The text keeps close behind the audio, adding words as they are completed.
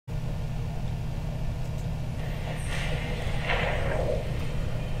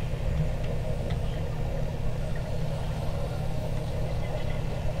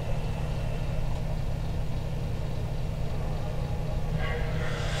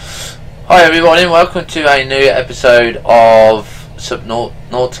Hi everybody, and welcome to a new episode of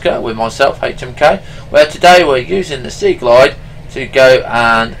Subnautica with myself, HMK, where today we're using the Sea Glide to go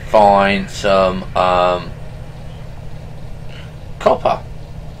and find some copper,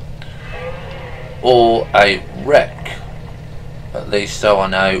 or a wreck, at least so I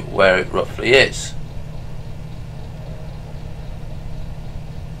know where it roughly is.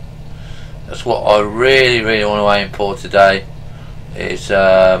 That's what I really want to aim for today, is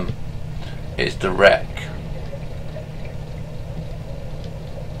the wreck.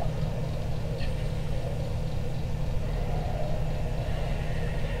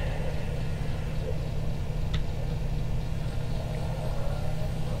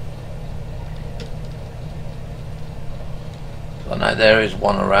 I know there is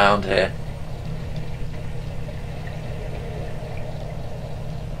one around here.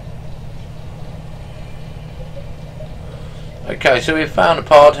 Okay, so we've found a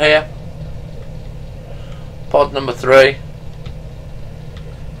pod here. Pod number 3.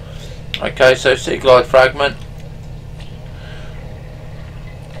 Okay, so Sea Glide fragment.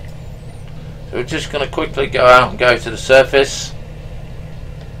 So we're just going to quickly go out and go to the surface.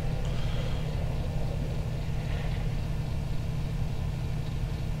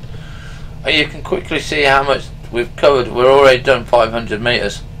 And you can quickly see how much we've covered. We're already done 500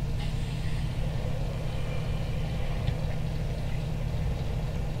 meters.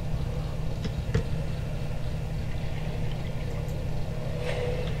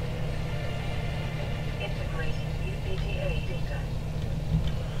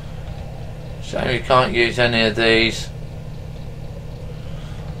 Shame we can't use any of these,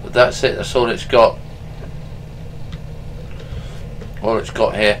 but that's it. That's all it's got. All it's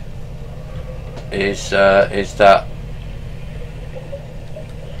got here is that.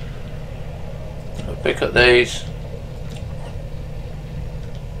 I'll pick up these.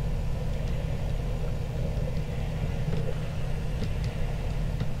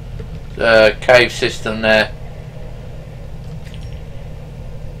 The cave system there.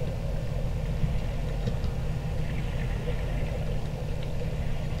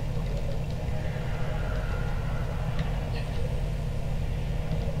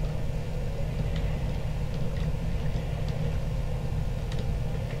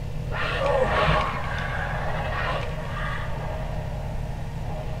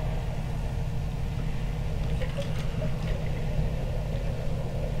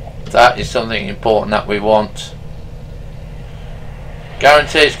 That is something important that we want.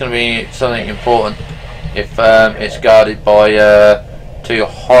 Guarantee it's going to be something important if it's guarded by 2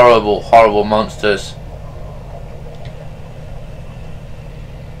 horrible monsters.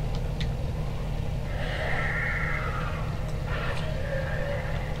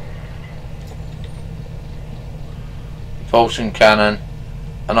 Propulsion cannon,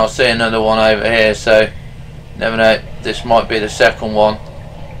 and I'll see another one over here, so never know, this might be the second one.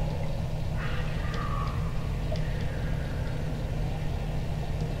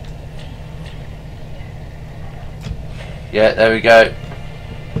 Yeah, there we go.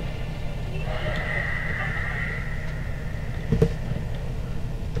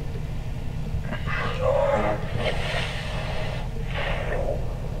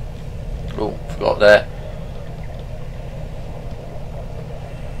 Oh, forgot that.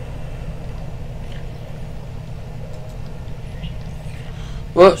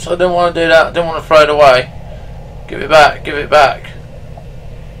 Whoops, I didn't want to do that. I didn't want to throw it away. Give it back, give it back.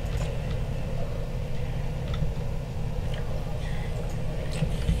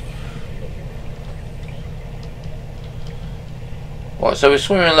 Right, so we're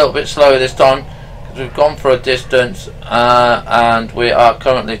swimming a little bit slower this time because we've gone for a distance and we are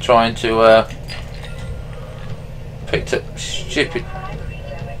currently trying to pick up stupid.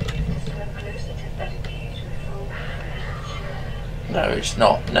 No, it's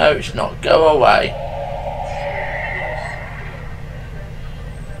not. No, it's not. Go away.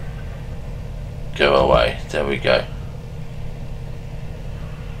 Go away. There we go.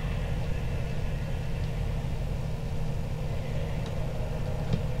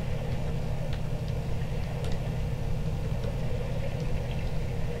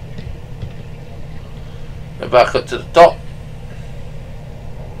 Go back up to the top.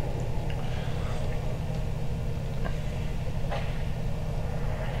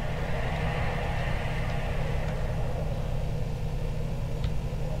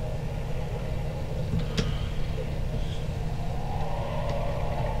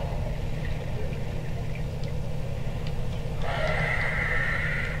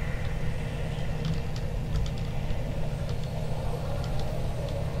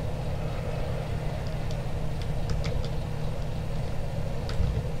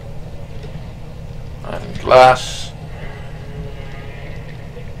 glass.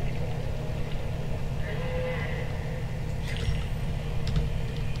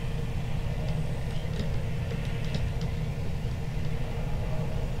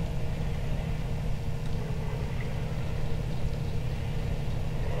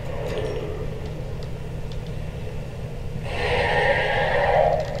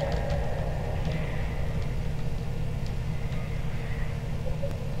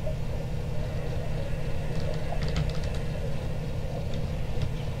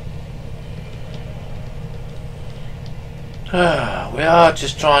 We are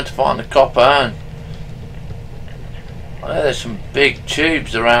just trying to find the copper, and I know there's some big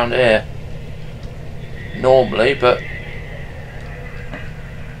tubes around here normally, but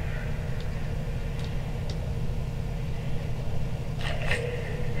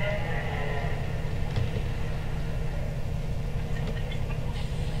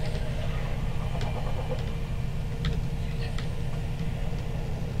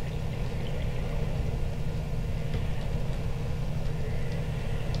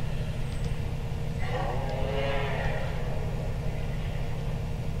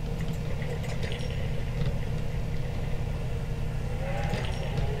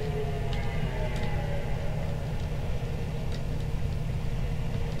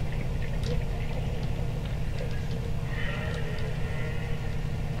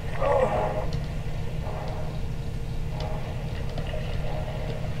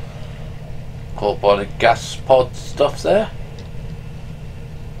caught by the gas pod stuff there.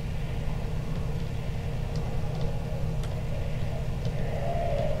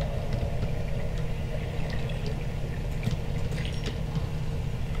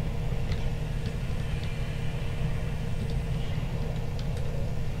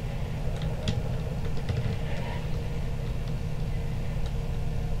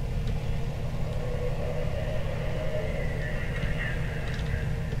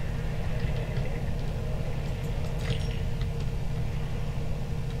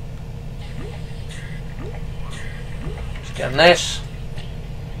 Getting this.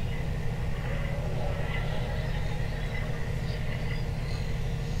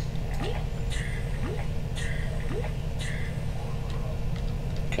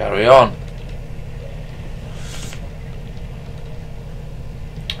 Carry on.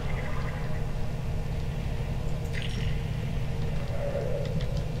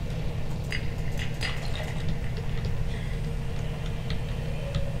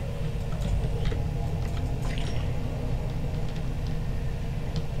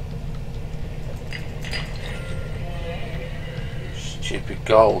 Stupid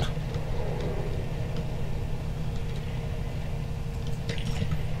gold.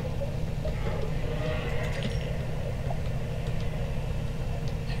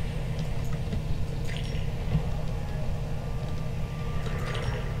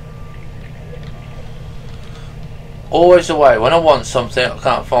 Always the way. When I want something, I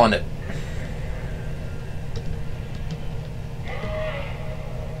can't find it.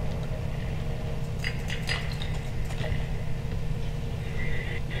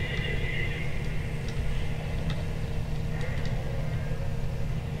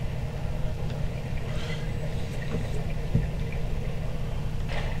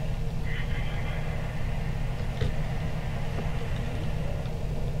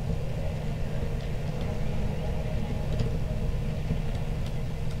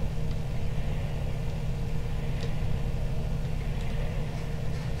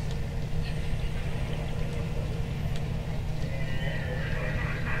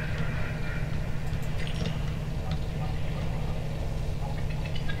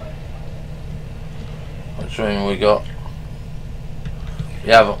 Which room we got?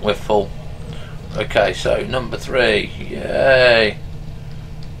 We haven't, we're full. Okay, so number 3, yay!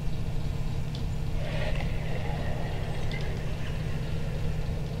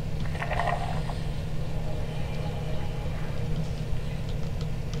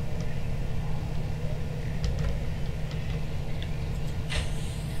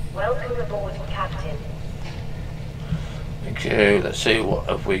 Welcome aboard, Captain. Thank you. Let's see, what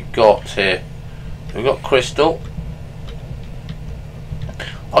have we got here? We've got crystal.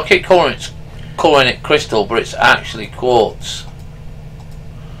 I keep calling it crystal, but it's actually quartz.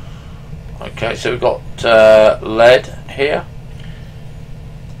 Okay, so we've got lead here.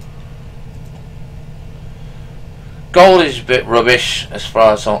 Gold is a bit rubbish as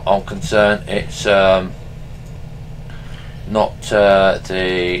far as I'm concerned. It's not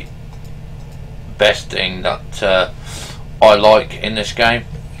the best thing that I like in this game.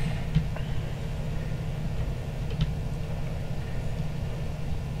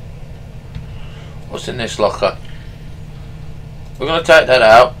 What's in this locker? We're going to take that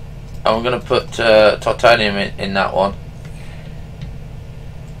out, and we're going to put titanium in that one.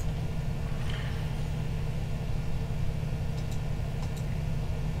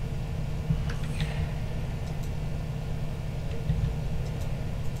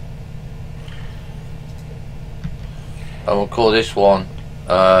 And we'll call this one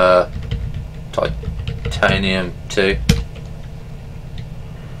titanium 2.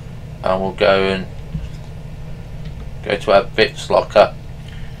 And we'll go to our bits locker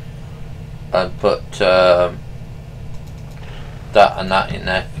and put that and that in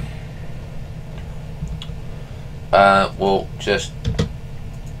there. We'll just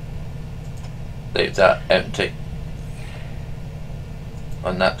leave that empty,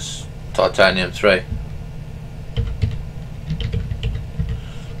 and that's titanium 3.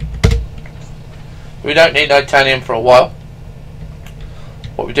 We don't need titanium for a while.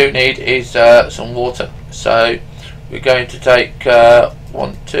 What we do need is some water. So we're going to take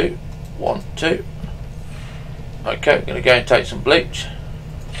 1, 2, 1, 2. Okay, we're going to go and take some bleach.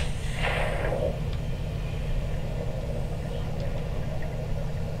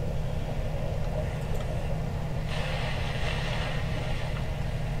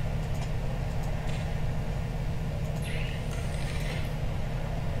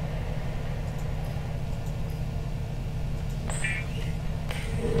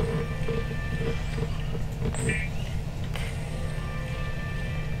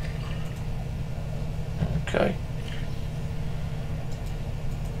 Okay.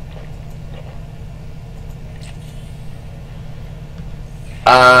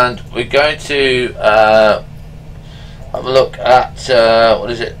 And we're going to have a look at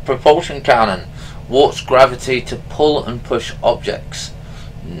what is it? Propulsion cannon. Warps gravity to pull and push objects.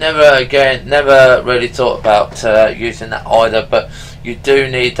 Never really thought about using that either, but you do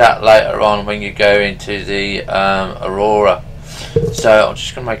need that later on when you go into the Aurora. So I'm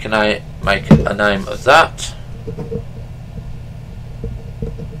just going to make a name of that.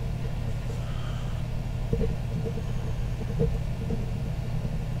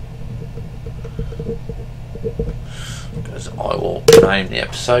 Because I will name the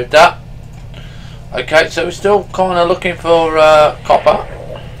episode that. Okay, so we're still kind of looking for copper.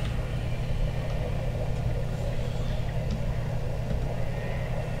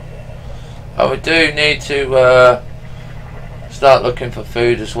 And we do need to start looking for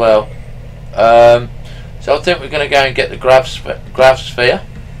food as well. So I think we're going to go and get the grav sphere.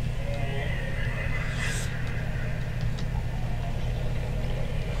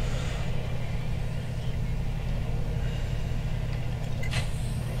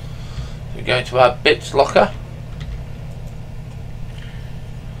 We're going to our bits locker.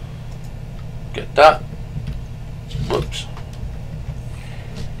 Get that. Whoops.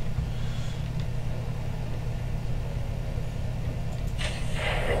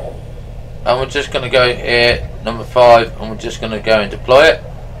 And we're just going to go here, number 5, and we're just going to go and deploy it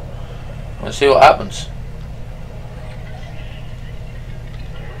and see what happens.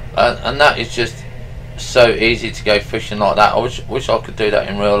 And that is just so easy to go fishing like that. I wish I could do that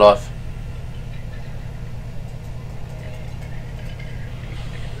in real life.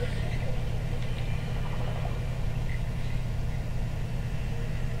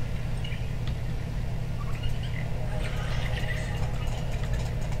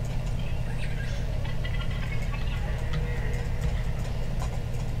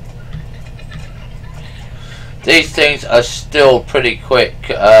 These things are still pretty quick.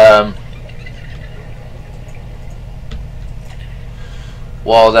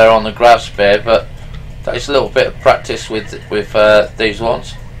 While they're on the grav sphere, but takes a little bit of practice with these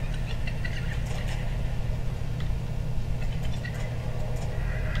ones.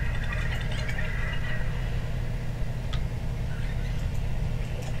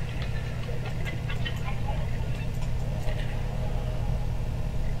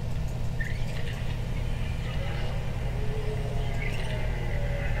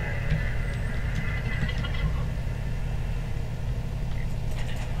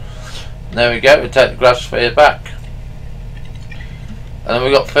 There we go, we take the grav sphere back. And then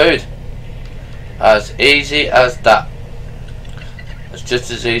we got food. As easy as that. It's just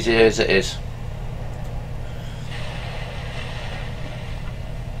as easy as it is.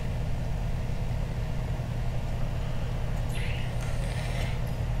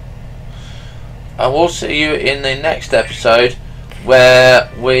 And we'll see you in the next episode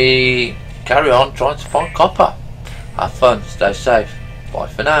where we carry on trying to find copper. Have fun, stay safe. Bye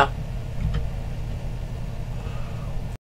for now.